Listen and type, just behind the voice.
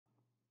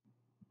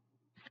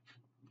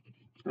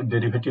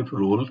derivative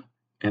rule.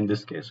 In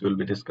this case, we'll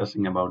be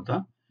discussing about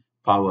the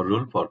power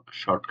rule for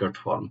shortcut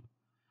form.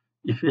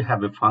 If you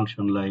have a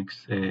function like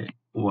say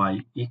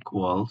y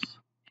equals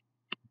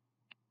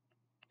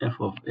f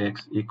of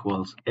x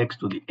equals x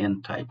to the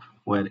n type,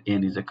 where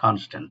n is a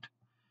constant,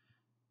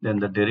 then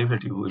the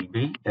derivative will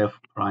be f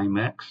prime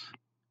x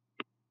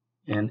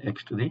n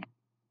x to the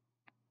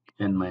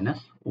n minus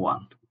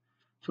 1.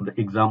 So the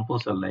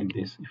examples are like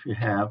this. If you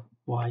have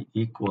y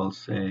equals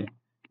say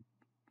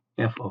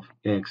f of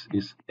x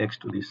is x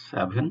to the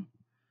 7,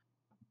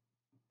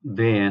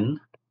 then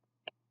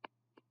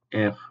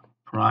f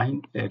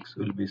prime x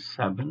will be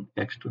 7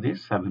 x to the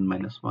 7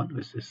 minus 1,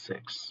 which is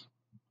 6.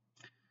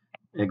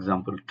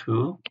 Example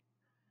 2,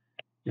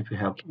 if you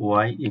have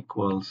y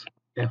equals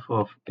f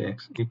of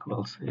x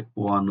equals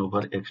 1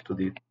 over x to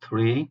the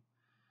 3,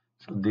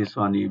 so this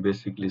one you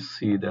basically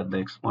see that the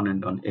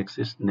exponent on x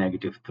is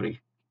negative 3.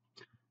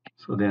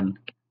 So then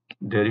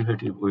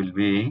derivative will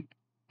be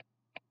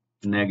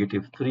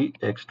negative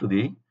 3x to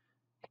the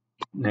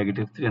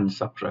negative 3 and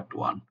subtract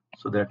 1.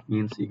 So that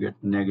means you get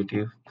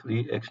negative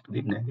 3x to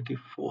the negative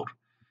 4.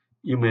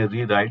 You may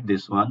rewrite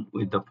this one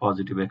with the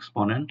positive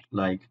exponent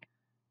like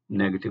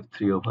negative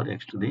 3 over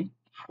x to the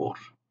 4.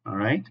 All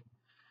right.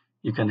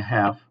 You can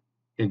have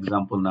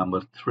example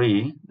number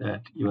 3,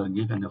 that you are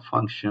given a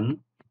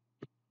function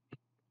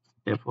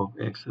f of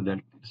x that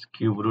is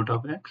cube root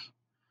of x.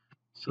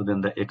 So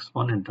then the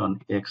exponent on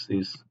x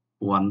is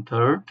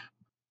 1/3.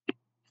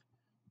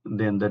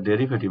 Then the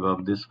derivative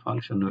of this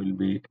function will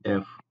be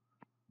f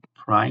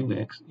prime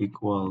x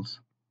equals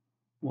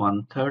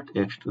 1/3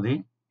 x to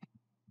the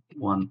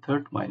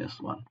 1/3 minus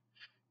 1.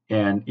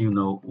 And you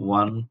know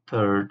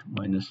 1/3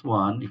 minus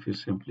 1, if you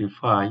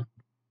simplify,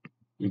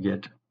 you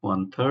get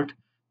 1/3.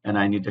 And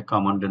I need a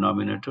common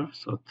denominator,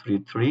 so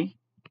 3.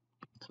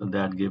 So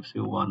that gives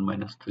you 1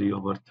 minus 3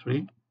 over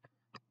 3,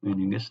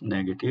 meaning is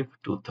negative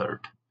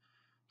 2/3.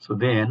 So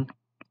then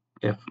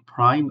f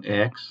prime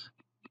x,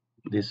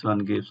 this one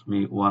gives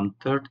me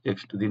 1/3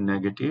 x to the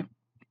negative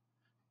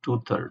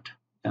 2/3.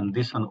 And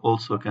this one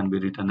also can be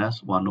written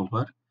as 1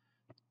 over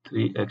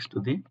 3x to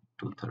the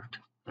 2/3,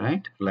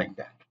 right? Like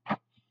that.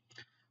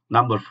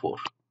 Number 4,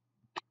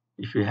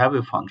 if you have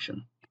a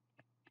function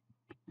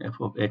f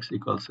of x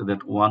equals so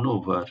that 1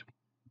 over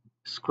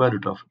square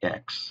root of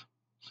x.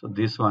 So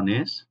this one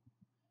is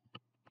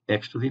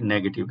x to the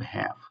negative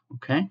half.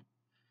 Okay.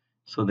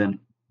 So then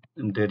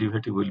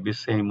derivative will be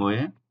same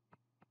way.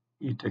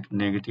 You take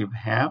negative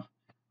half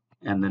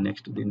and then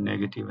x to the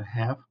negative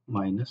half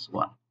minus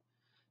 1.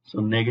 So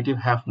negative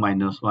half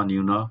minus 1,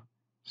 you know,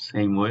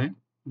 same way,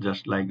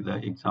 just like the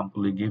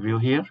example we give you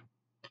here,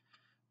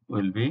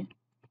 will be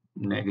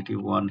negative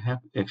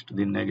 1/2 x to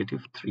the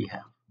negative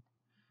 3/2.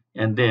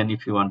 And then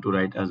if you want to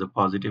write as a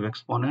positive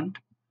exponent,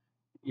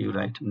 you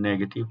write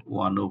negative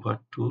 1 over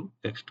 2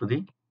 x to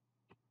the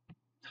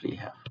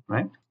 3/2,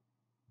 right?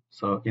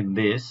 So in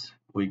this,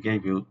 we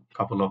gave you a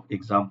couple of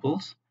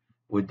examples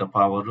with the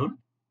power rule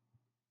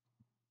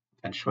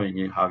and showing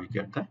you how you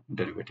get the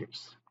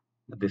derivatives.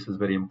 This is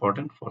very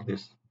important for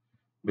this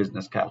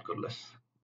business calculus.